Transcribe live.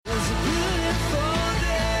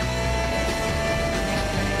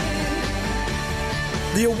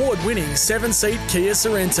the award-winning 7-seat Kia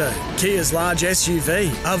Sorrento, Kia's large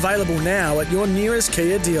SUV, available now at your nearest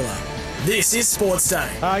Kia dealer. This is Sportsday.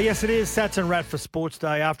 Yes, it is. Sats and Rat for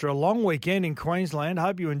Sportsday after a long weekend in Queensland.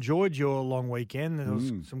 Hope you enjoyed your long weekend. There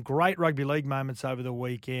was some great rugby league moments over the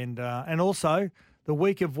weekend, and also the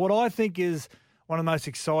week of what I think is one of the most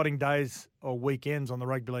exciting days or weekends on the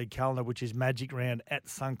rugby league calendar, which is Magic Round at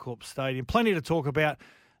Suncorp Stadium. Plenty to talk about.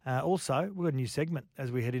 Also, we've got a new segment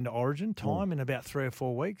as we head into Origin time in about 3 or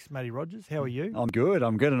 4 weeks. Matty Rogers, how are you? I'm good,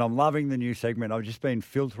 and I'm loving the new segment. I've just been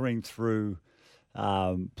filtering through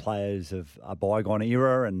players of a bygone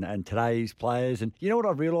era and today's players. And you know what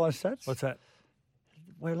I've realised, Sats? What's that?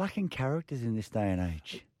 We're lacking characters in this day and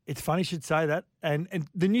age. It's funny you should say that. And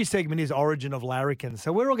the new segment is Origin of Larrikins.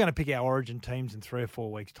 So we're all going to pick our Origin teams in 3 or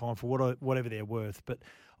 4 weeks' time for whatever they're worth. But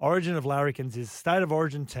Origin of Larrikins is state of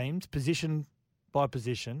origin teams, position by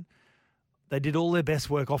position. They did all their best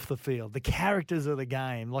work off the field. The characters of the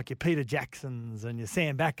game, like your Peter Jacksons and your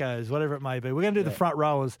Sam Backos, whatever it may be. We're going to do the front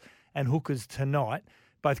rowers and hookers tonight,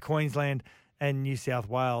 both Queensland and New South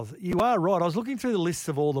Wales. You are right. I was looking through the lists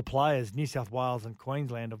of all the players, New South Wales and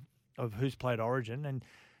Queensland, of who's played Origin.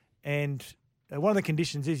 And one of the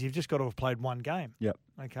conditions is you've just got to have played one game. Yep.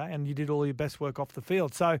 Okay, and you did all your best work off the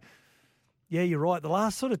field. So, yeah, you're right. The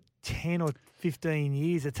last sort of 10 or 15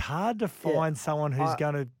 years, it's hard to find someone who's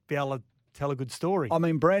going to be able to tell a good story. I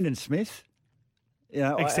mean, Brandon Smith,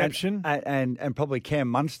 exception, and probably Cam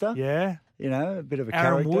Munster. Yeah, a bit of a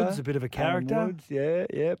Aaron character. Woods, a bit of a character. Aaron Woods,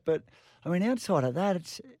 yeah. But I mean, outside of that,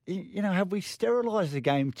 it's have we sterilised the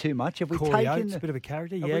game too much? Have we Corey taken Oates, a bit of a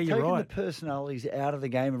character? Have Yeah, we you're taken right. the personalities out of the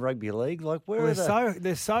game of rugby league? Like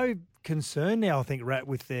they're so concerned now, I think, Rat,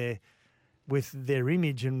 with their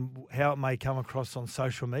image and how it may come across on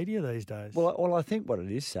social media these days. Well, I think what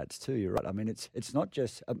it is, Sats, too, you're right. I mean, it's not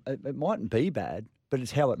just it mightn't be bad, but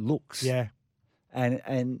it's how it looks. Yeah,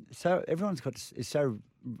 and so everything's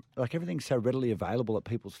so readily available at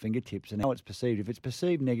people's fingertips, and how it's perceived. If it's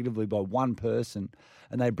perceived negatively by one person,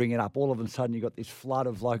 and they bring it up, all of a sudden you got this flood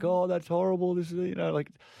of like, oh, that's horrible. This is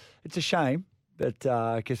it's a shame, but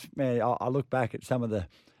because man, I look back at some of the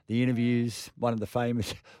interviews. One of the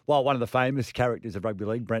famous characters of rugby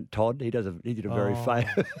league, Brent Todd. He did a very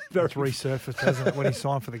famous. It's resurfaced, hasn't it, when he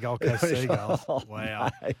signed for the Gold Coast Seagulls? Wow.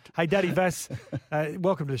 Mate. Hey, Daddy Vass,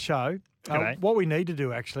 welcome to the show. What we need to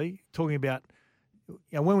do, actually, talking about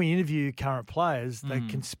when we interview current players, they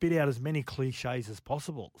can spit out as many cliches as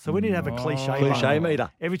possible. So we need to have a cliche meter.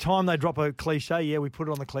 Every time they drop a cliche, we put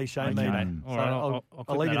it on the cliche meter. All So right,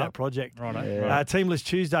 I'll leave you that project. Right. Team list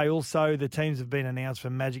Tuesday also. The teams have been announced for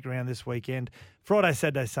Magic Round this weekend. Friday,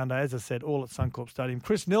 Saturday, Sunday, as I said, all at Suncorp Stadium.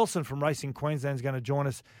 Chris Nelson from Racing Queensland is going to join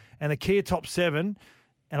us. And the Kia Top 7,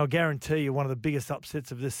 and I'll guarantee you one of the biggest upsets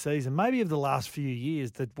of this season, maybe of the last few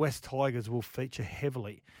years, that West Tigers will feature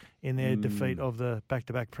heavily in their defeat of the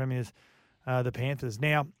back-to-back premiers, the Panthers.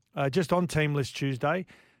 Now, just on Team List Tuesday,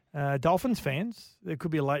 Dolphins fans, there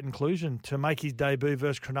could be a late inclusion to make his debut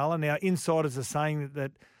versus Cronulla. Now, insiders are saying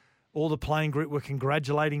that all the playing group were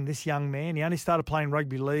congratulating this young man. He only started playing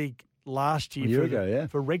rugby league last year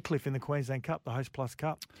for Redcliffe in the Queensland Cup, the Host Plus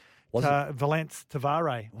Cup. Valence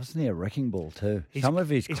Tavare. Wasn't he a wrecking ball too? Some of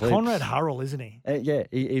his clips. He's Conrad Hurrell, isn't he?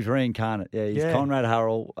 He's reincarnate. Yeah, he's Conrad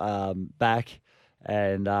Hurrell back.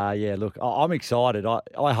 And, look, I'm excited.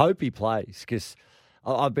 I hope he plays because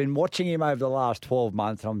I've been watching him over the last 12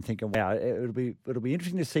 months and I'm thinking, wow, it'll be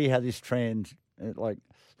interesting to see how this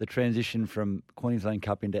the transition from Queensland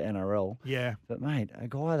Cup into NRL. Yeah. But, mate, a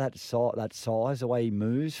guy that size, the way he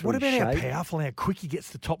moves. What about how powerful and how quick he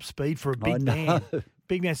gets to top speed for a big man?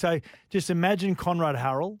 Big man. So just imagine Conrad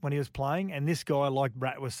Hurrell when he was playing, and this guy, like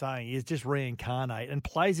Brat was saying, is just reincarnate and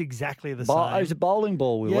plays exactly the same. He's a bowling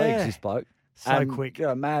ball with legs, this bloke. So quick.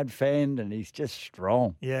 A mad fend, and he's just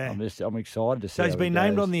strong. Yeah. I'm excited to see. So he's been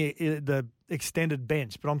named on the extended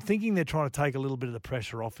bench, but I'm thinking they're trying to take a little bit of the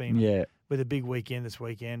pressure off him. Yeah. With a big weekend this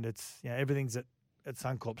weekend, it's everything's at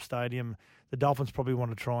Suncorp Stadium. The Dolphins probably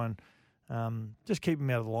want to try and just keep him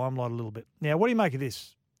out of the limelight a little bit. Now, what do you make of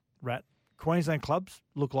this, Rat? Queensland clubs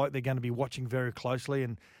look like they're going to be watching very closely.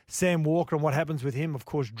 And Sam Walker and what happens with him, of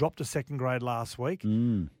course, dropped to second grade last week.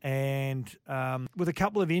 And with a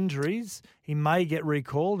couple of injuries, he may get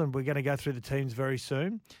recalled, and we're going to go through the teams very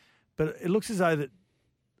soon. But it looks as though that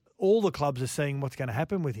all the clubs are seeing what's going to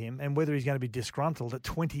happen with him and whether he's going to be disgruntled at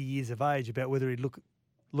 20 years of age about whether he'd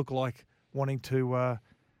look like wanting to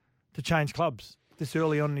change clubs this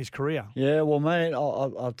early on in his career. Yeah, well, mate,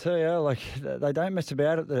 I'll tell you, like, they don't mess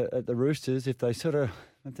about at the Roosters. If they're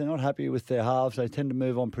not happy with their halves, they tend to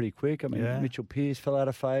move on pretty quick. I mean, Mitchell Pearce fell out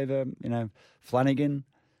of favour. Flanagan.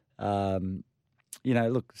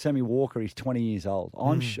 look, Sammy Walker, he's 20 years old.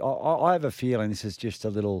 I have a feeling this is just a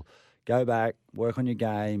little go back, work on your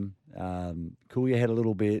game, cool your head a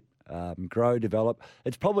little bit, grow, develop.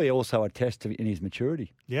 It's probably also a test in his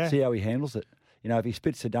maturity. Yeah. See how he handles it. If he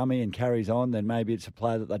spits a dummy and carries on, then maybe it's a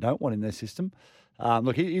player that they don't want in their system.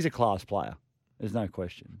 Look, he's a class player. There's no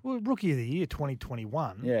question. Well, Rookie of the Year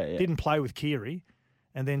 2021. Yeah. Didn't play with Keary.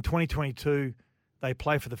 And then 2022, they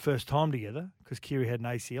play for the first time together because Keary had an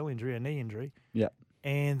ACL injury, a knee injury. Yeah.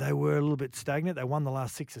 And they were a little bit stagnant. They won the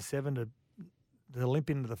last 6 or 7 to limp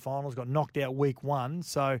into the finals, got knocked out week 1.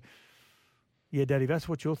 So, yeah, Daddy, that's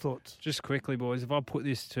what's your thoughts? Just quickly, boys, if I put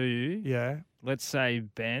this to you, Yeah. let's say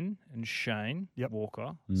Ben and Shane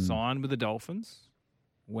Walker signed with the Dolphins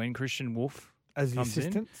when Christian Wolf As the comes in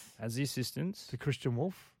assistants as the assistants. to Christian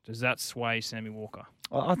Wolf. Does that sway Sammy Walker?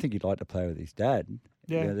 I think he'd like to play with his dad.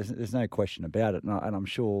 Yeah. There's no question about it. And I'm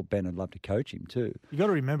sure Ben would love to coach him too. You got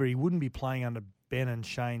to remember, he wouldn't be playing under Ben and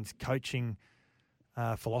Shane's coaching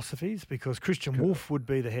philosophies because Christian Wolf would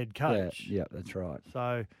be the head coach. Yeah, that's right.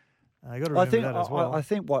 So you got to remember that as well. I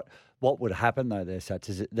think what would happen though there, Sats,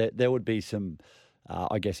 is that there would be some,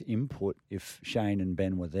 I guess, input if Shane and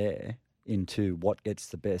Ben were there into what gets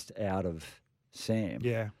the best out of Sam.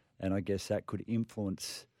 Yeah. And I guess that could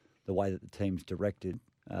influence the way that the team's directed.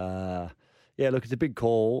 Look, it's a big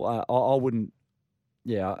call. I wouldn't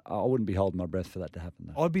be holding my breath for that to happen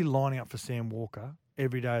though. I'd be lining up for Sam Walker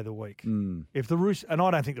every day of the week. Mm. If the Roosters, and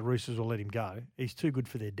I don't think the Roosters will let him go. He's too good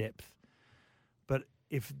for their depth. But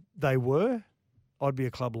if they were, I'd be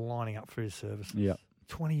a club lining up for his services. Yeah.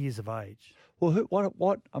 20 years of age. Well,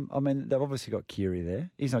 what? I mean, they've obviously got Keary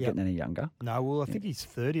there. He's not getting any younger. No, well, I think he's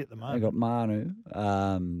 30 at the moment. They've got Manu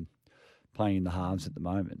playing in the halves at the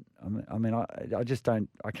moment. I just don't.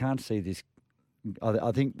 I can't see this.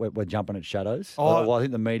 I think we're jumping at shadows. I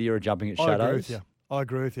think the media are jumping at shadows. I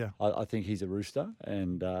agree with you. I think he's a Rooster,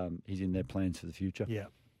 and he's in their plans for the future. Yeah,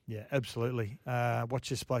 absolutely. Watch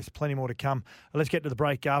this space. Plenty more to come. Let's get to the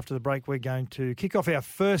break. After the break, we're going to kick off our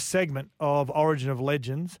first segment of Origin of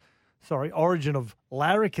Larrikins,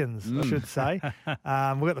 I should say. We've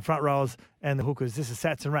got the front rowers and the hookers. This is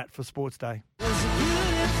Sats and Rat for Sports Day.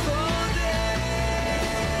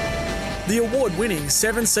 The award-winning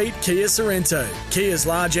 7-seat Kia Sorrento, Kia's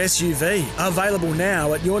large SUV, available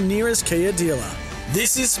now at your nearest Kia dealer.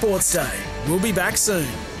 This is Sports Day. We'll be back soon.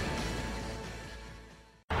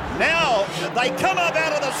 Now they come up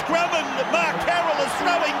out of the scrum and Mark Carroll is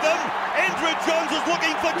throwing them. Andrew Jones is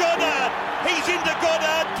looking for Goddard. He's into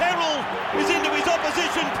Goddard. Carroll is into his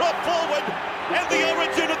opposition prop forward. And the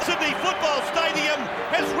origin of Sydney Football Stadium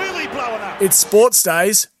has really blown up. It's Sports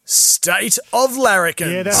Day's State of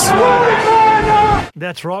Larrikins. Yeah,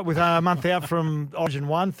 that's right. With a month out from Origin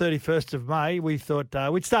 1, 31st of May, we thought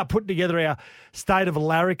we'd start putting together our State of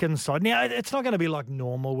Larrikins side. Now, it's not going to be like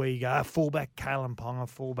normal where you go, fullback Kalen Ponga,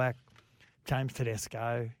 fullback James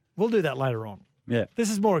Tedesco. We'll do that later on. Yeah. This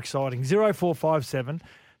is more exciting. 0457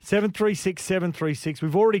 736 736.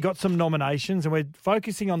 We've already got some nominations and we're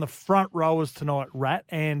focusing on the front rowers tonight, Rat.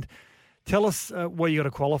 And tell us what you got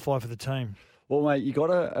to qualify for the team. Well, mate, you got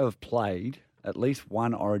to have played at least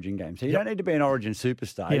one Origin game. So you don't need to be an Origin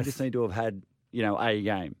superstar. Yes. You just need to have had, a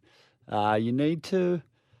game. You need to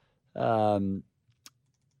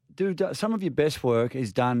do some of your best work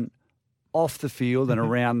is done off the field and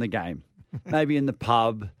around the game. Maybe in the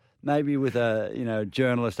pub, maybe with a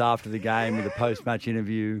journalist after the game with a post-match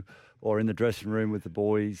interview, or in the dressing room with the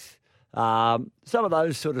boys. Some of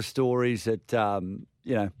those sort of stories that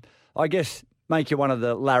I guess make you one of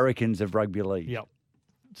the larrikins of rugby league. Yep.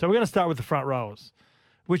 So we're going to start with the front rowers,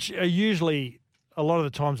 which are usually a lot of the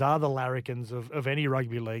times are the larrikins of any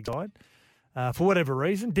rugby league side. For whatever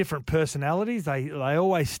reason, different personalities, they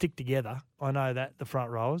always stick together. I know that, the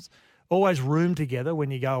front rowers. Always room together when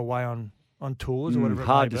you go away on tours or whatever it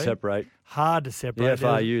Hard may to be. separate. Hard to separate. The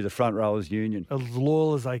FRU, the Front Rowers Union. As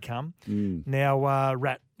loyal as they come. Now,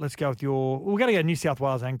 Rat, let's go with we're going to go New South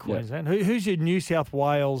Wales and Queensland. Yeah. Who's your New South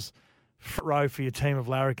Wales front row for your team of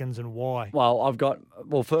larrikins and why? Well,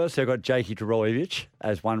 first I've got Jakey Trbojevic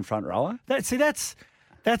as one front rower.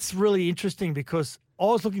 That's really interesting because I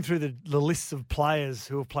was looking through the lists of players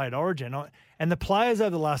who have played Origin, and the players over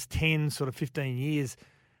the last 10, sort of 15 years,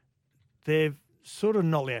 they've sort of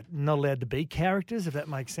not allowed to be characters, if that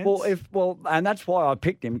makes sense. And that's why I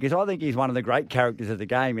picked him, because I think he's one of the great characters of the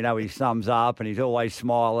game. He sums up and he's always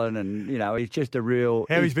smiling, and he's just a real.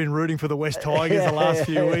 He's been rooting for the West Tigers the last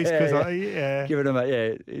few weeks because giving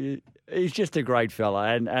him he's just a great fella,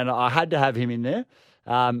 and I had to have him in there.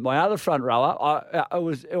 My other front rower, it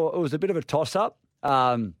was a bit of a toss up.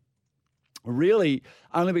 really,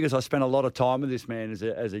 only because I spent a lot of time with this man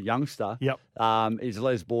as a youngster, is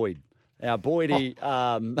Les Boyd. Now, Boydie,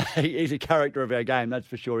 he's a character of our game, that's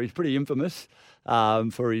for sure. He's pretty infamous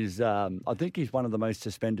for his, I think he's one of the most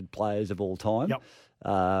suspended players of all time.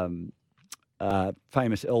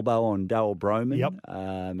 Famous elbow on Darryl Broman.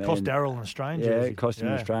 Cost Darryl an Australian jersey. jersey. Cost him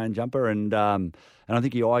an Australian jumper. And I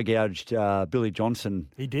think he eye gouged Billy Johnson.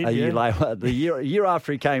 He did, a year later. A year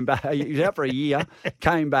after he came back, he was out for a year,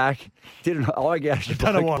 came back, did an eye gouge. I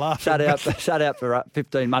don't know why I laughed. Sat out for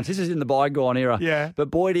 15 months. This is in the bygone era. Yeah.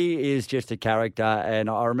 But Boydie is just a character. And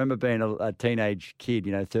I remember being a teenage kid,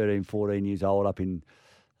 13, 14 years old up in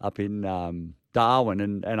Darwin,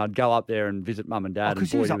 and I'd go up there and visit mum and dad. Because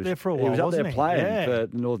he was up there for a while, He was up wasn't there he? playing for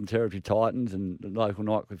the Northern Territory Titans and the local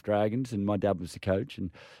Nightcliff Dragons, and my dad was the coach.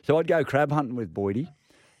 And so I'd go crab hunting with Boydie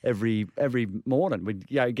every morning. We'd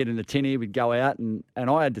get in the tinny, we'd go out, and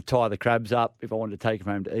I had to tie the crabs up if I wanted to take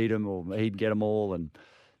them home to eat them, or he'd get them all. And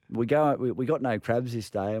we got no crabs this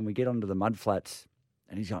day, and we get onto the mud flats.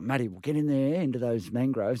 And he's like, Matty, we'll get in there into those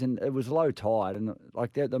mangroves. And it was low tide. And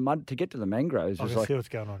like the mud to get to the mangroves was like, see what's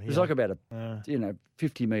going on here. It was like about a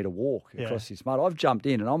 50-metre walk across this mud. I've jumped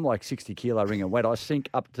in and I'm like 60 kilo ring and wet. I sink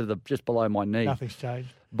up to just below my knee. Nothing's changed.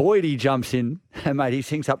 Boydie jumps in and, mate, he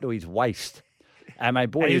sinks up to his waist. And,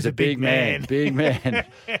 mate, Boydie is a big man. Big man.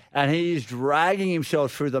 And he's dragging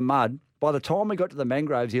himself through the mud. By the time we got to the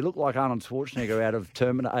mangroves, he looked like Arnold Schwarzenegger out of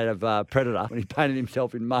Predator when he painted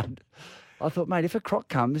himself in mud. I thought, mate, if a croc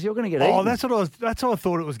comes, you're going to get eaten. Oh, that's how I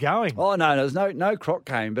thought it was going. Oh, no, there was no croc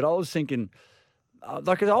came, but I was thinking, I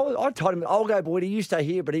told him, I'll go, Boydie, you stay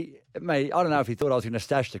here. But I don't know if he thought I was going to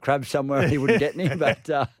stash the crabs somewhere and he wouldn't get any. But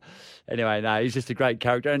anyway, no, he's just a great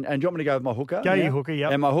character. And do you want me to go with my hooker? Go your hooker,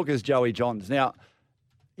 yep. And my hooker's Joey Johns. Now,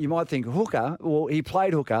 you might think hooker, well, he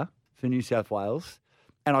played hooker for New South Wales.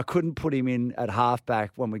 And I couldn't put him in at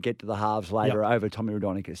halfback when we get to the halves later over Tommy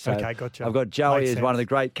Raudonikis. So okay, gotcha. I've got Joey Makes as sense. one of the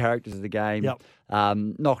great characters of the game.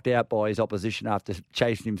 Knocked out by his opposition after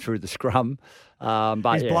chasing him through the scrum.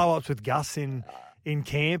 But his blow-ups with Gus in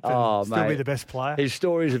camp and still be the best player. His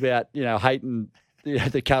stories about, hating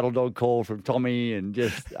the cattle dog call from Tommy and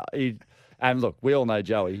just... and look, we all know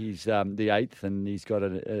Joey. He's the eighth and he's got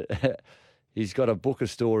He's got a book of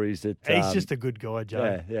stories that... he's just a good guy,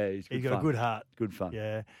 Joe. Yeah, he's got a good heart. Good fun.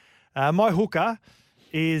 Yeah. My hooker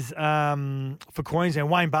is, for Queensland,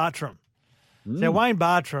 Wayne Bartram. So Wayne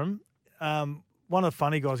Bartram, one of the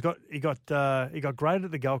funny guys, he got graded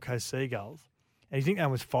at the Gold Coast Seagulls, and his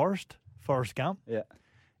nickname was Forrest Gump. Yeah.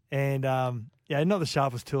 And, not the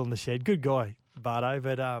sharpest tool in the shed. Good guy, Bardo,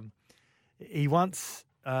 but he once,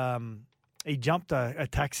 he jumped a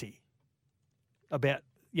taxi about...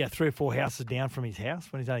 3 or 4 houses down from his house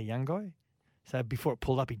when he's only a young guy. So before it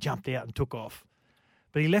pulled up, he jumped out and took off.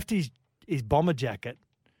 But he left his bomber jacket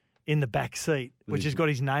in the back seat, which has got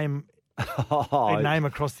his name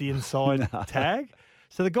across the inside tag.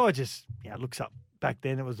 So the guy just looks up. Back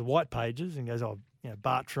then it was the white pages and goes,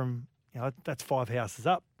 Bartram, that's 5 houses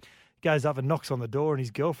up. Goes up and knocks on the door and his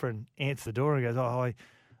girlfriend answers the door and goes,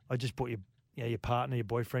 I just brought your partner, your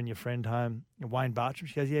boyfriend, your friend home, Wayne Bartram.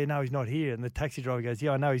 She goes, no, he's not here. And the taxi driver goes,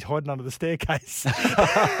 I know, he's hiding under the staircase.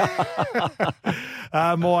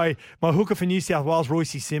 My hooker for New South Wales,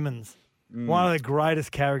 Royce Simmons. One of the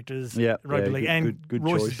greatest characters in rugby league. And good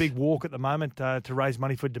Royce's choice. big walk at the moment to raise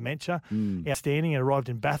money for dementia. Outstanding. And arrived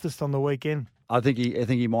in Bathurst on the weekend. I think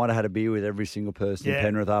he might have had a beer with every single person in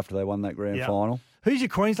Penrith after they won that grand final. Who's your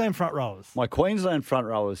Queensland front rowers? My Queensland front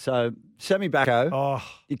rowers. So Semi Bacco. Oh,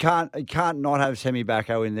 you can't not have Semi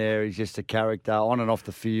Bacco in there. He's just a character on and off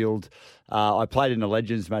the field. I played in a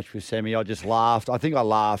Legends match with Semi. I just laughed. I think I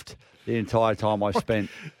laughed the entire time I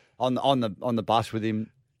spent on the bus with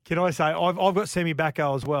him. Can I say, I've got Sammy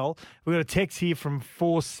Bacco as well. We've got a text here from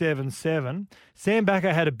 477. Sam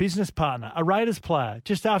Bacco had a business partner, a Raiders player,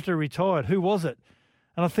 just after he retired. Who was it?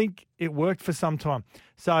 And I think it worked for some time.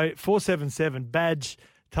 So 477, Badge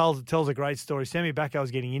tells a great story. Sammy Bacco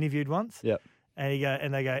was getting interviewed once. Yep.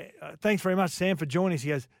 And they go, thanks very much, Sam, for joining us. He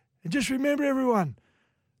goes, and just remember, everyone,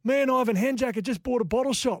 me and Ivan Henjacker just bought a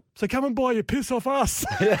bottle shop, so come and buy your piss off us.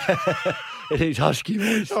 And he's husky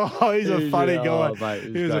voice. Oh, he's a funny guy. Oh, mate,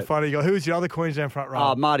 he was a funny guy. Who was your other Queensland front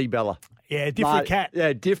rower? Marty Bella. Yeah, different cat.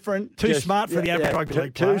 Yeah, different. Too smart for the average rugby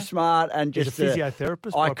league player. Too smart and He's just a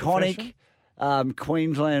physiotherapist. iconic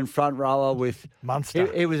Queensland front rower with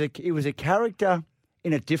Munster. It was a character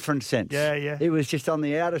in a different sense. Yeah. It was just on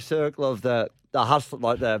the outer circle of the hustle,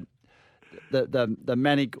 like the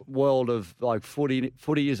manic world of like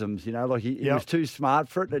footyisms, like he was too smart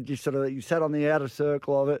for it. He sat on the outer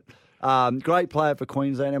circle of it. Great player for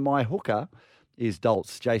Queensland, and my hooker is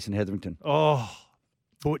Dolce, Jason Hetherington. Oh,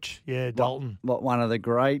 Butch, yeah, Dalton. One of the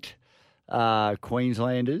great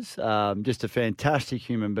Queenslanders, just a fantastic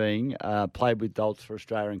human being, played with Dolts for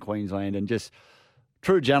Australia and Queensland, and just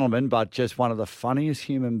true gentleman, but just one of the funniest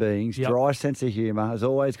human beings. Yep. Dry sense of humour. Has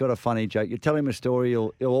always got a funny joke. You tell him a story,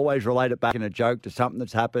 he'll always relate it back in a joke to something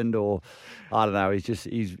that's happened, or I don't know.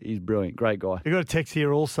 He's brilliant. Great guy. We got a text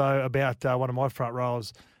here also about one of my front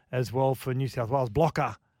rows as well for New South Wales,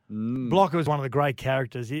 Blocker. Blocker was one of the great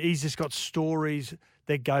characters. He's just got stories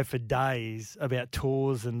that go for days about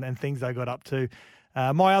tours and things they got up to.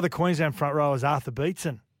 My other Queensland front row is Arthur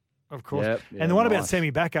Beetson, of course. Yep, and the one about nice.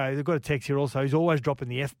 Sammy Bacco, they've got a text here also. He's always dropping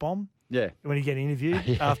the F-bomb when he get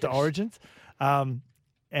interviewed after Origins. And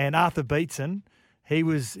Arthur Beetson, he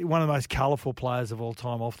was one of the most colourful players of all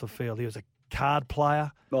time off the field. He was a card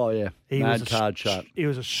player. Oh, yeah. He Mad was card sharp. He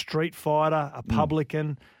was a street fighter, a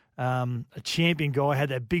publican, a champion guy, had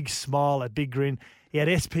that big smile, that big grin. He had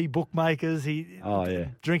SP bookmakers.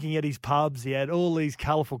 Drinking at his pubs. He had all these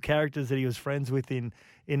colourful characters that he was friends with in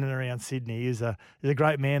and around Sydney. He's a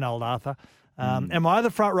great man, old Arthur. And my other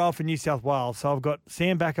front row for New South Wales, so I've got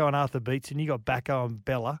Sam Bacco and Arthur Beetson. You got Bacco and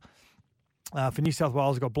Bella. For New South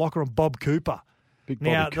Wales, I've got Blocker and Bob Cooper.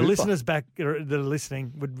 Now, the listeners back that are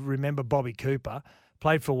listening would remember Bobby Cooper.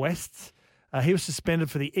 Played for Wests. He was suspended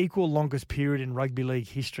for the equal longest period in rugby league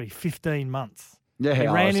history, 15 months. Yeah,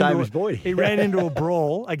 same as Boyd. He ran into a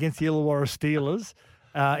brawl against the Illawarra Steelers.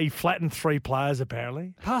 He flattened 3 players,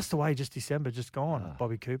 apparently. Passed away just December, just gone,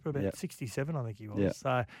 Bobby Cooper, about 67, I think he was. Yep.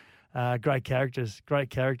 So, great characters.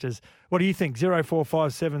 What do you think?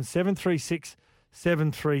 0457 736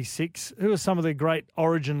 736. Who are some of the great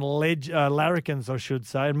Origin larrikins, I should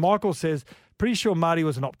say? And Michael says, pretty sure Marty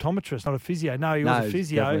was an optometrist, not a physio. No, he was a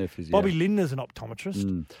physio. Definitely a physio. Bobby Lindner's an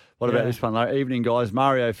optometrist. What about this one? Evening, guys.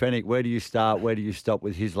 Mario Fennick, where do you start? Where do you stop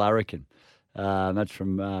with his larrikin? That's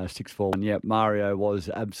from 641. Yeah, Mario was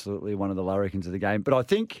absolutely one of the larrikins of the game. But I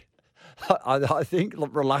think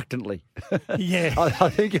reluctantly. Yeah. I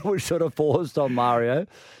think it was sort of forced on Mario.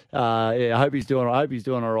 I hope he's doing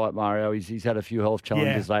all right, Mario. He's had a few health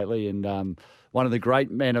challenges lately, and one of the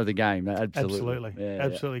great men of the game. Absolutely.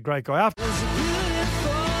 Absolutely. Great guy.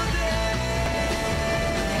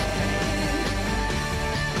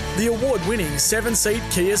 The award-winning 7-seat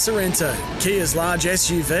Kia Sorrento, Kia's large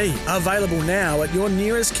SUV, available now at your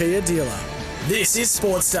nearest Kia dealer. This is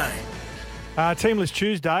Sportsday. Teamless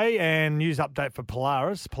Tuesday and news update for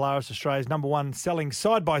Polaris. Polaris, Australia's #1 selling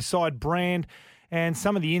side-by-side brand, and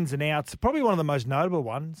some of the ins and outs. Probably one of the most notable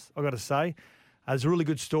ones, I've got to say. There's a really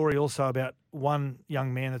good story also about one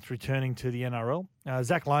young man that's returning to the NRL.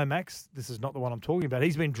 Zach Lomax, this is not the one I'm talking about.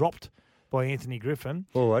 He's been dropped by Anthony Griffin.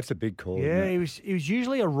 Oh, that's a big call. Yeah, he was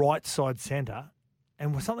usually a right side centre,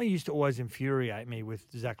 and something used to always infuriate me with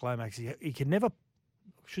Zach Lomax. He could never, I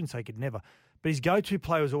shouldn't say could never, but his go-to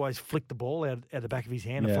play was always flick the ball out the back of his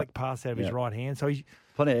hand, a flick pass out of his right hand. So he's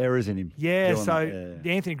plenty of errors in him. Yeah, so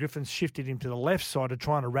Anthony Griffin's shifted him to the left side to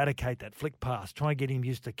try and eradicate that flick pass, trying to get him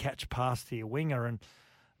used to catch pass to your winger. And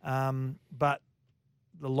but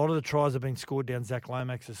a lot of the tries have been scored down Zach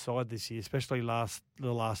Lomax's side this year, especially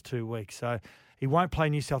the last 2 weeks. So he won't play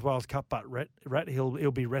New South Wales Cup, but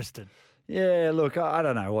he'll be rested. Yeah, look, I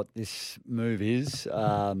don't know what this move is.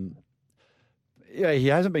 He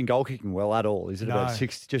hasn't been goal kicking well at all. He's at about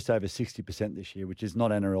just over 60% this year, which is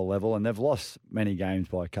not NRL level, and they've lost many games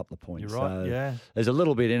by a couple of points. You're right. So there's a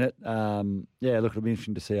little bit in it. Look, it'll be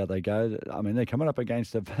interesting to see how they go. I mean, they'll be coming up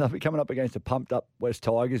against a pumped up West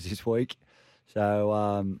Tigers this week.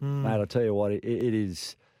 So, mate, I'll tell you what, it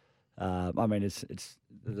is. I mean, it's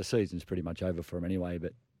the season's pretty much over for him anyway.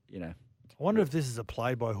 But I wonder if this is a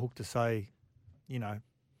play by Hook to say,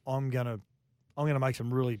 I'm gonna make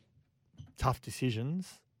some really tough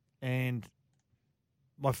decisions, and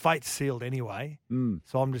my fate's sealed anyway.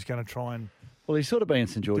 So I'm just going to try and. Well, he's sort of been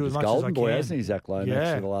St George's golden boy, hasn't he, Zach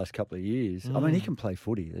Lomax, for the last couple of years? I mean, he can play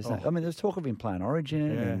footy. There's talk of him playing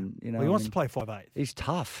Origin. And, he wants to play 5'8". He's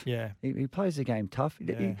tough. Yeah. He plays the game tough.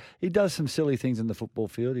 He does some silly things in the football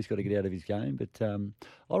field. He's got to get out of his game. But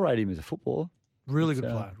I'll rate him as a footballer. Really good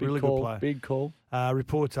player. Really good player. Big call.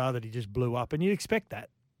 Reports are that he just blew up, and you'd expect that.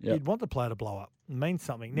 Yep. You'd want the player to blow up. It means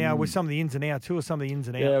something. Now, with some of the ins and outs, who are some of the ins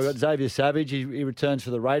and outs? Yeah, we've got Xavier Savage. He returns for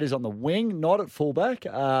the Raiders on the wing, not at fullback.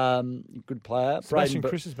 Good player. Sebastian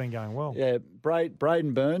Chris has been going well. Yeah,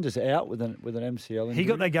 Braden Burns is out with an MCL injury.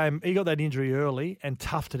 He got that injury early and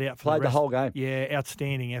toughed it out for Played the whole game. Yeah,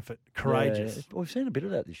 outstanding effort. Courageous. Yeah. We've seen a bit of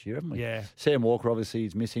that this year, haven't we? Yeah. Sam Walker obviously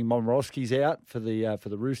is missing. Momorowski's out for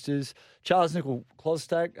the Roosters. Charles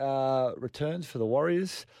Nickel-Klostak returns for the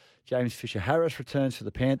Warriors. James Fisher-Harris returns for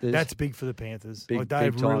the Panthers. That's big for the Panthers. Big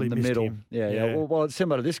They've time really in the missed middle. him. Yeah. Well, it's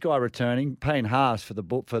similar to this guy returning, Payne Haas for the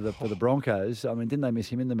Broncos. I mean, didn't they miss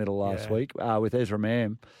him in the middle last week with Ezra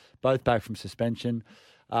Mam, both back from suspension.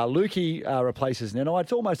 Lukey replaces Nenai.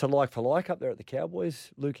 It's almost a like-for-like up there at the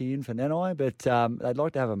Cowboys. Lukey in for Nenai, but they'd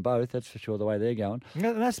like to have them both. That's for sure the way they're going.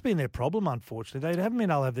 Yeah, that's been their problem, unfortunately. They haven't been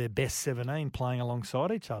able to have their best 17 playing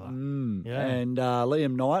alongside each other. Yeah. And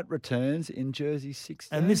Liam Knight returns in jersey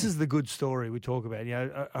 16. And this is the good story we talk about. You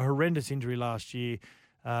know, a horrendous injury last year,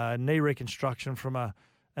 knee reconstruction from an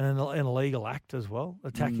illegal act as well,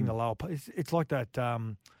 attacking the lower. It's like that.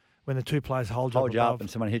 When the two players hold you up and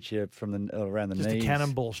someone hits you from around the knees. Just a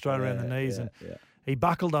cannonball straight around the knees. He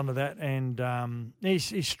buckled under that, and he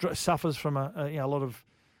suffers from a lot of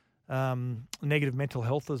negative mental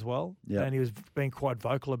health as well. Yep. And he was being quite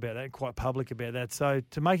vocal about that, quite public about that. So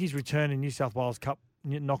to make his return in New South Wales Cup,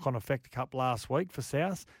 knock-on effect cup last week for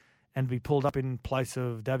South, and be pulled up in place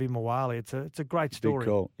of Davy Mawali. It's a great story. Big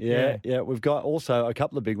call. Yeah. We've got also a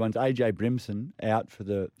couple of big ones. AJ Brimson out for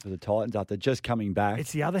the Titans after just coming back.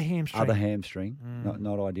 It's the other hamstring.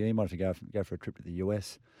 Not ideal. You might have to go for a trip to the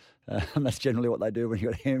US. That's generally what they do when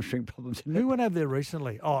you've got hamstring problems. Who went over there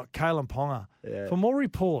recently? Oh, Kalen Ponga. Yeah. For more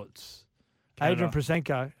reports, Canada. Adrian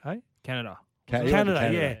Prezenko. Hey? Canada. Canada,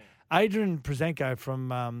 yeah. Adrian Prezenko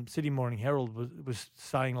from Sydney Morning Herald was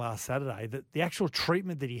saying last Saturday that the actual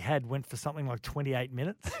treatment that he had went for something like 28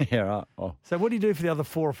 minutes. Yeah, right. Oh. So what do you do for the other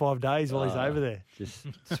 4 or 5 days while he's over there? Just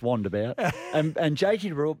swanned about. And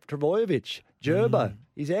Jakey Trbojevic, Gerber,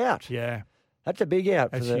 he's out. Yeah. That's a big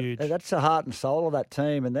out. That's huge. That's the heart and soul of that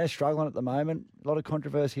team, and they're struggling at the moment. A lot of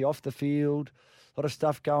controversy off the field, a lot of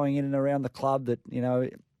stuff going in and around the club that, you know,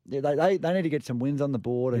 they need to get some wins on the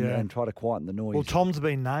board and try to quieten the noise. Well, Tom's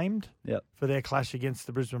been named for their clash against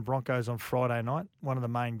the Brisbane Broncos on Friday night, one of the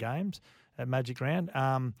main games at Magic Round.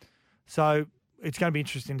 So it's going to be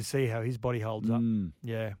interesting to see how his body holds up.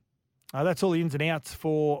 Yeah. That's all the ins and outs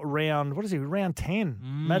for round 10,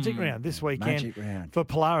 Magic Round this weekend. Magic Round. For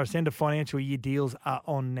Polaris. End of financial year deals are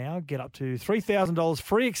on now. Get up to $3,000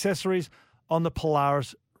 free accessories on the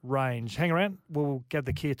Polaris range. Hang around. We'll get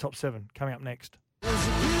the Kia Top 7 coming up next.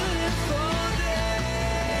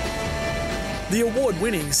 The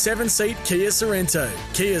award-winning 7-seat Kia Sorento,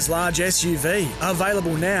 Kia's large SUV,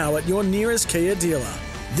 available now at your nearest Kia dealer.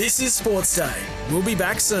 This is Sportsday. We'll be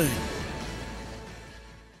back soon.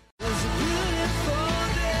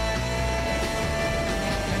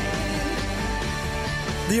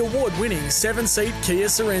 The award-winning 7-seat Kia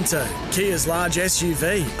Sorento, Kia's large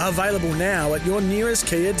SUV, available now at your nearest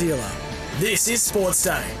Kia dealer. This is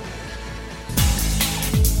Sportsday.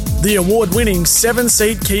 The award-winning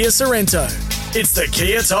 7-seat Kia Sorento. It's the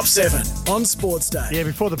Kia Top 7 on Sportsday. Yeah,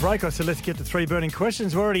 before the break, I said let's get to 3 burning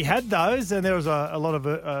questions. We already had those, and there was a lot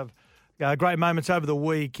of great moments over the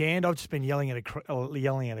weekend. I've just been yelling at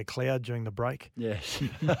a cloud during the break. Yes.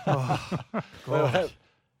 Well,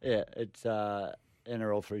 it's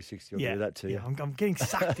NRL 360 will do that to you. I'm getting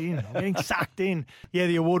sucked in. Yeah,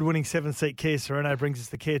 the award-winning 7-seat Kia Sorento brings us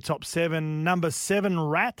the Kia Top 7. Number 7,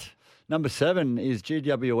 Rat. Number 7 is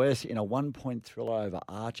GWS in a 1-point thriller over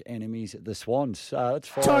arch enemies, the Swans. That's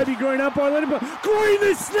 5. Toby Green up by Leonard. Green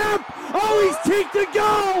the snap. Oh, he's kicked a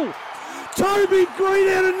goal. Toby Green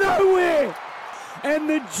out of nowhere. And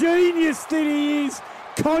the genius that he is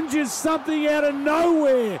conjures something out of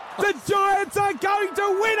nowhere. The Giants are going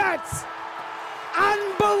to win it.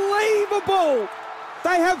 Unbelievable.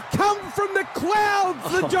 They have come from the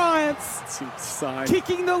clouds, the Giants. It's insane.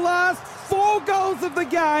 Kicking the last 4 goals of the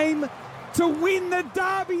game to win the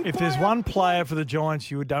derby. If there's one player for the Giants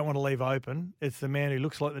you don't want to leave open, it's the man who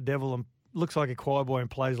looks like the devil and looks like a choir boy and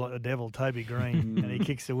plays like the devil, Toby Green, and he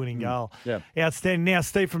kicks the winning goal. Yeah. Outstanding. Now,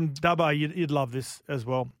 Steve from Dubbo, you'd love this as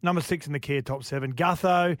well. Number 6 in the Kia Top 7.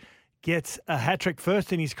 Gutho gets a hat-trick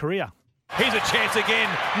first in his career. Here's a chance again.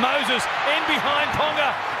 Moses in behind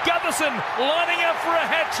Ponga. Gutherson lining up for a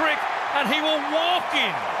hat-trick, and he will walk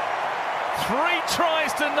in. 3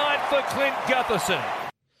 tries tonight for Clint Gutherson.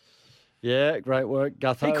 Yeah, great work,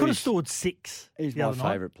 Gutho. He could have scored 6. He's my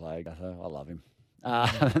favourite player, Gutho. I love him.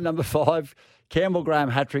 Number 5, Campbell Graham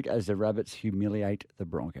hat-trick as the Rabbits humiliate the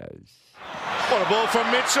Broncos. What a ball from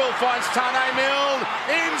Mitchell. Finds Tane Milne.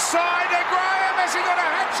 Inside to Graham. Has he got a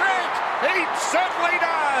hat-trick? He certainly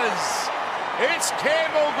does. It's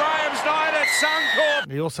Campbell Graham's night at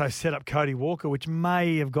Suncorp. He also set up Cody Walker, which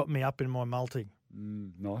may have got me up in my multi.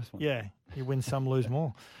 Nice one. Yeah, you win some, lose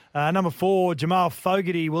more. Number 4, Jamal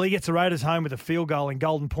Fogarty. Well, he gets the Raiders home with a field goal in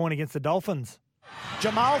Golden Point against the Dolphins.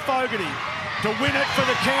 Jamal Fogarty to win it for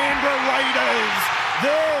the Canberra Raiders.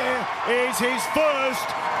 There is his first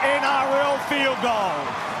NRL field goal.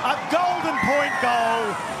 A golden point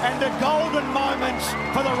goal and a golden moment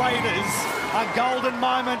for the Raiders. A golden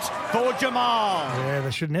moment for Jamal. Yeah,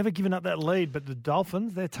 they should have never given up that lead, but the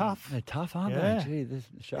Dolphins, they're tough. They're tough, aren't Yeah. they? Gee, the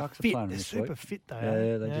Sharks are Fit. playing They're this super week. fit, they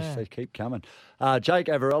are. Yeah, they keep coming. Jake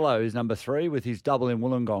Averillo is number 3 with his double in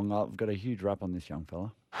Wollongong. I've got a huge rap on this young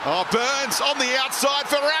fella. Oh, Burns on the outside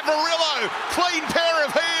for Averillo. Clean pair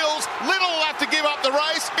of heels. Little will have to give up the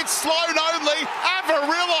race. It's Sloan only.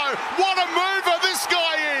 Averillo, what a mover this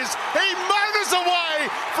guy is. He motors away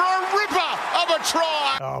for a ripper of a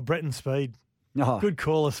try. Oh, Breton Speed. Oh, Good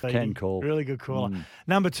caller, Speedy. can call. Really good caller.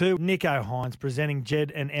 Number 2, Nico Hines presenting Jed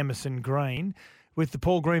and Emerson Green with the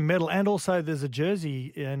Paul Green medal, and also there's a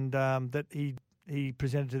jersey and that he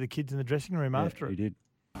presented to the kids in the dressing room after he it. did.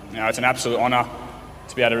 You know, it's an absolute honour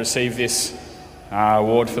to be able to receive this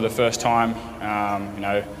award for the first time.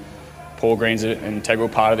 Paul Green's an integral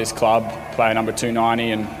part of this club, player number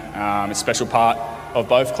 290, and a special part of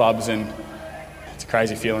both clubs. And it's a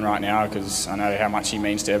crazy feeling right now because I know how much he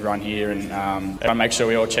means to everyone here, and I make sure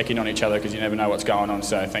we all check in on each other because you never know what's going on.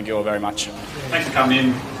 So thank you all very much. Thanks for coming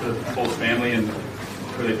in to the Paul's family, and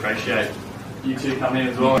really appreciate you two coming in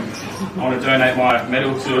as well. I want to donate my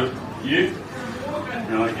medal to you.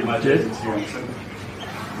 And I give my jersey to you.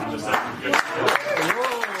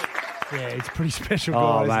 Yeah, it's a pretty special guy.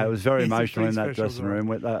 Oh, isn't mate, it was very He's a emotional in pretty that special dressing guy. room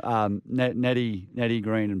with Nettie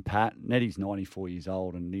Green and Pat. Nettie's 94 years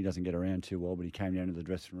old and he doesn't get around too well, but he came down to the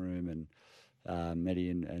dressing room and Nettie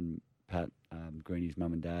and Pat, Greenie's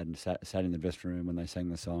mum and dad, and sat in the dressing room when they sang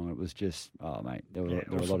the song. It was just, oh, mate, there were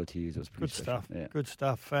a lot of tears. It was pretty Good special. stuff. Yeah. Good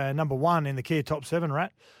stuff. Number 1 in the Kia Top 7,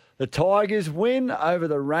 Rat. The Tigers win over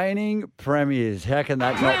the reigning premiers. How can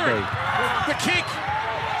that not be? The kick.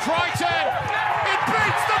 Crichton. It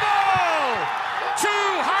beats them all.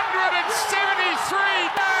 273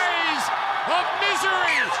 days of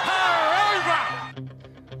misery are over.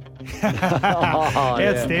 Oh, yeah.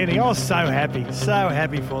 Outstanding. I was so happy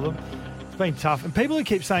for them. It's been tough. And people who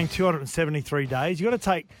keep saying 273 days, you've got to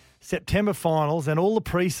take September finals and all the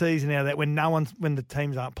preseason out of that when the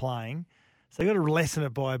teams aren't playing. So you've got to lessen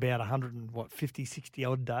it by about 50, 60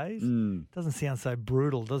 odd days. Doesn't sound so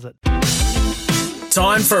brutal, does it?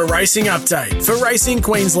 Time for a racing update for Racing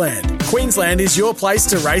Queensland. Queensland is your place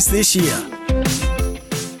to race this year.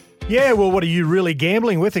 Yeah, well, what are you really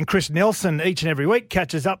gambling with? And Chris Nelson each and every week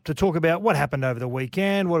catches up to talk about what happened over the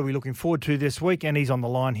weekend, what are we looking forward to this week, and he's on the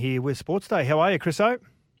line here with Sportsday. How are you, Chris O?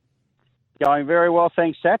 Going very well,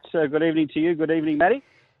 thanks, Sats. Good evening to you. Good evening, Matty.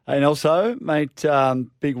 And also, mate,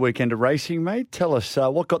 big weekend of racing, mate. Tell us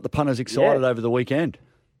what got the punters excited over the weekend?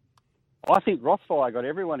 I think Rothfire got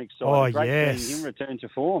everyone excited. Oh, Great yes. seeing him return to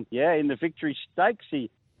form. Yeah, in the Victory Stakes,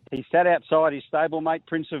 he sat outside his stablemate,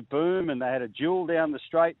 Prince of Boom, and they had a duel down the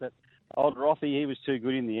straight, but old Rothy, he was too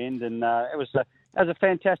good in the end, and it was a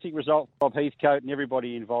fantastic result for Bob Heathcote and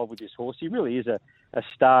everybody involved with this horse. He really is a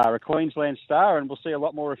star, a Queensland star, and we'll see a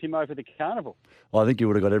lot more of him over the carnival. Well, I think you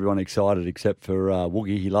would have got everyone excited except for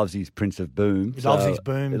Woogie. He loves his Prince of Boom. He loves his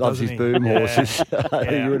boom, He loves doesn't his he? boom Yeah. horses.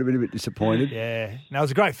 Yeah. You would have been a bit disappointed. Yeah. No, it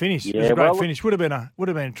was a great finish. It was Yeah, a great well, finish. Would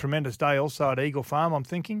have been a tremendous day also at Eagle Farm, I'm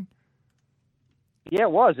thinking. Yeah,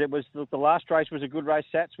 it was. It was the last race was a good race,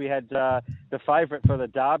 Sats. We had the favourite for the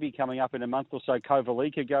Derby coming up in a month or so,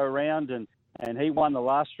 Kovalika, go around, and he won the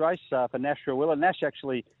last race for Nash Rawilla. Nash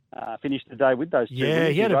actually finished the day with those two. Yeah,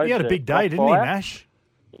 winners. he had a big day, didn't he, Rothfire. Nash?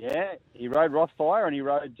 Yeah, he rode Rothfire and he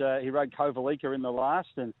rode Kovalika in the last,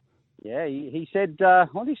 and yeah, he said,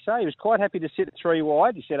 what did he say? He was quite happy to sit 3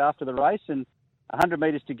 wide. He said after the race, and 100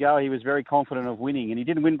 metres to go, he was very confident of winning, and he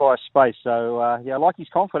didn't win by a space. So I like his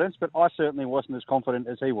confidence, but I certainly wasn't as confident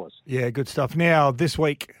as he was. Yeah, good stuff. Now this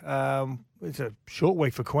week, it's a short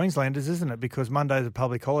week for Queenslanders, isn't it? Because Monday's a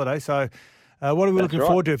public holiday. So what are we looking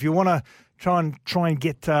forward to? If you want to try and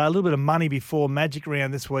get a little bit of money before Magic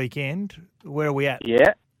Round this weekend, where are we at?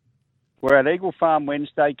 Yeah. We're at Eagle Farm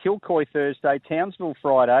Wednesday, Kilcoy Thursday, Townsville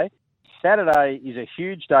Friday. Saturday is a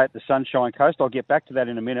huge day at the Sunshine Coast. I'll get back to that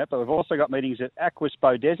in a minute. But we've also got meetings at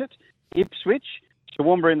Aquaspo Desert, Ipswich,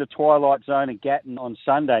 Toowoomba in the Twilight Zone, and Gatton on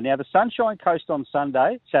Sunday. Now, the Sunshine Coast on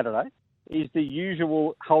Saturday, is the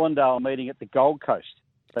usual Hollindale meeting at the Gold Coast.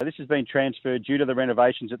 So this has been transferred due to the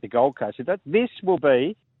renovations at the Gold Coast. So this will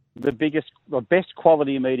be the best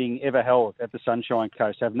quality meeting ever held at the Sunshine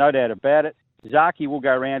Coast. Have no doubt about it. Zaki will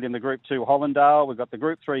go around in the Group 2 Hollindale. We've got the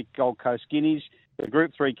Group 3 Gold Coast Guineas, the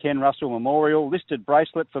Group 3 Ken Russell Memorial, listed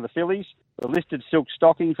bracelet for the fillies, the listed silk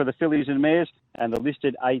stocking for the fillies and mares, and the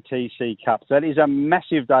listed ATC Cup. That is a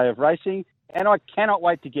massive day of racing, and I cannot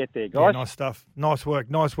wait to get there, guys. Yeah, nice stuff. Nice work.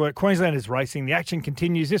 Queensland is racing. The action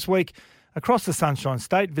continues this week. across the Sunshine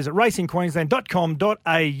State. Visit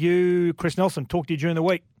racingqueensland.com.au. Chris Nelson, talk to you during the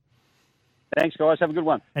week. Thanks, guys. Have a good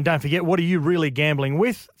one. And don't forget, what are you really gambling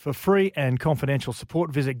with? For free and confidential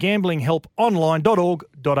support, visit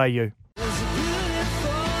gamblinghelponline.org.au.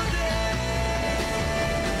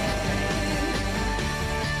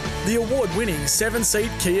 The award-winning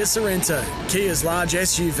 7-seat Kia Sorrento, Kia's large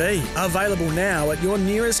SUV, available now at your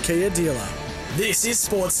nearest Kia dealer. This is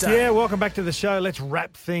Sportsday. Yeah, welcome back to the show. Let's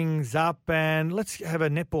wrap things up and let's have a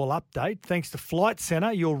netball update. Thanks to Flight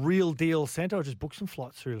Centre, your real deal centre. I just booked some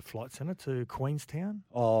flights through the Flight Centre to Queenstown.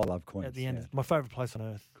 Oh, I love Queenstown. At the end, my favourite place on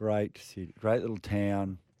earth. Great city, great little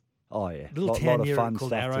town. Oh, yeah. Little lot town of here fun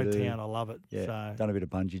called stuff to do. Arrowtown. I love it. Yeah, So done a bit of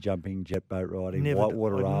bungee jumping, jet boat riding, never,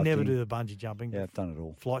 whitewater I rafting. never do the bungee jumping. Yeah, I've done it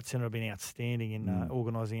all. Flight Centre have been outstanding in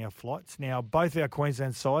organising our flights. Now, both our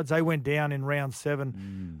Queensland sides, they went down in round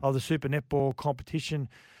 7 of the Super Netball competition.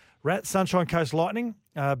 Sunshine Coast Lightning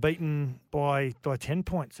beaten by 10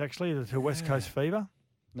 points, actually, to West Coast Fever.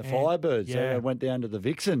 The Firebirds, yeah. they went down to the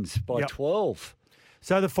Vixens by 12.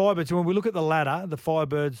 So the Firebirds, when we look at the ladder, the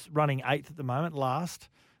Firebirds running 8th at the moment, last.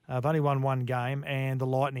 Have only won one game, and the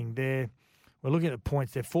Lightning, we're looking at the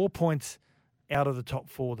points. They're 4 points out of the top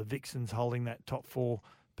 4. The Vixens holding that top 4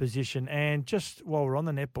 position. And just while we're on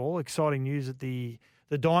the netball, exciting news that the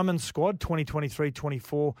Diamond Squad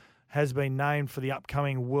 2023-24 has been named for the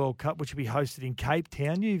upcoming World Cup, which will be hosted in Cape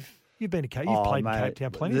Town. You've been to Cape. You've played in Cape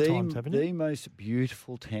Town plenty of times, haven't you? The most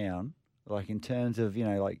beautiful town, like in terms of,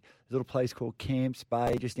 like a little place called Camps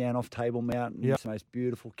Bay, just down off Table Mountain. Yep. It's the most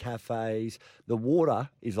beautiful cafes. The water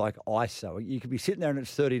is like ice. So you could be sitting there and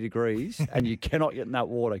it's 30 degrees and you cannot get in that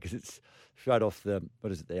water because it's straight off the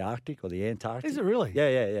Arctic or the Antarctic. Is it really? Yeah.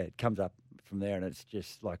 It comes up from there and it's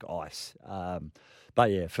just like ice. But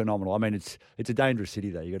yeah, phenomenal. I mean, it's a dangerous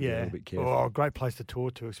city though. You got to be a little bit careful. Oh, great place to tour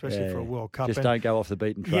to, especially for a World Cup. Just don't go off the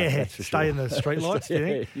beaten track. Yeah, that's for stay sure. in the streetlights. Do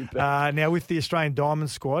you think? Now, with the Australian Diamond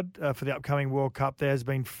Squad for the upcoming World Cup, there has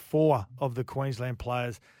been 4 of the Queensland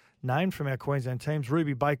players named from our Queensland teams.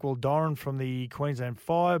 Ruby Bakewell-Doran from the Queensland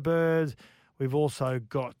Firebirds. We've also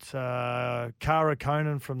got Cara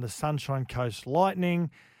Conan from the Sunshine Coast Lightning.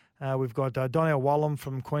 We've got Donnell Wallam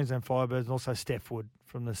from Queensland Firebirds and also Steph Wood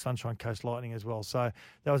from the Sunshine Coast Lightning as well. So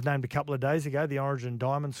that was named a couple of days ago, the Origin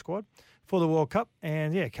Diamond Squad for the World Cup.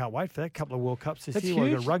 And, yeah, can't wait for that. Couple of World Cups this year.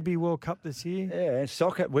 We've got a Rugby World Cup this year. Yeah,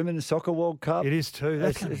 soccer, Women's Soccer World Cup. It is too.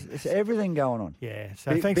 It's everything going on. Yeah.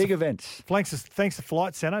 So big events. Thanks to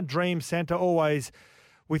Flight Centre, Dream Centre, always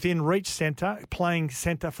within reach centre, playing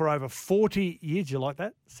centre for over 40 years. You like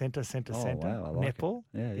that? Centre. Wow, I like Netball.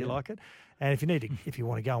 it. Yeah, you like it? And if you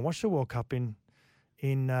want to go and watch the World Cup in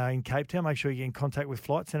Cape Town, make sure you get in contact with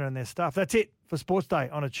Flight Centre and their staff. That's it for Sports Day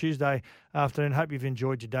on a Tuesday afternoon. Hope you've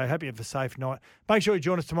enjoyed your day. Hope you have a safe night. Make sure you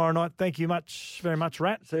join us tomorrow night. Thank you very much,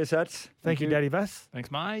 Rat. See you, Sats. Thank you, Daddy Vass. Thanks,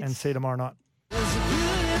 mate. And see you tomorrow night.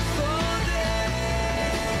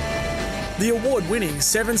 The award-winning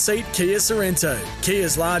 7-seat Kia Sorrento,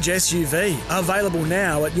 Kia's large SUV, available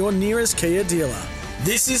now at your nearest Kia dealer.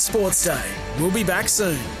 This is Sports Day. We'll be back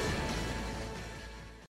soon.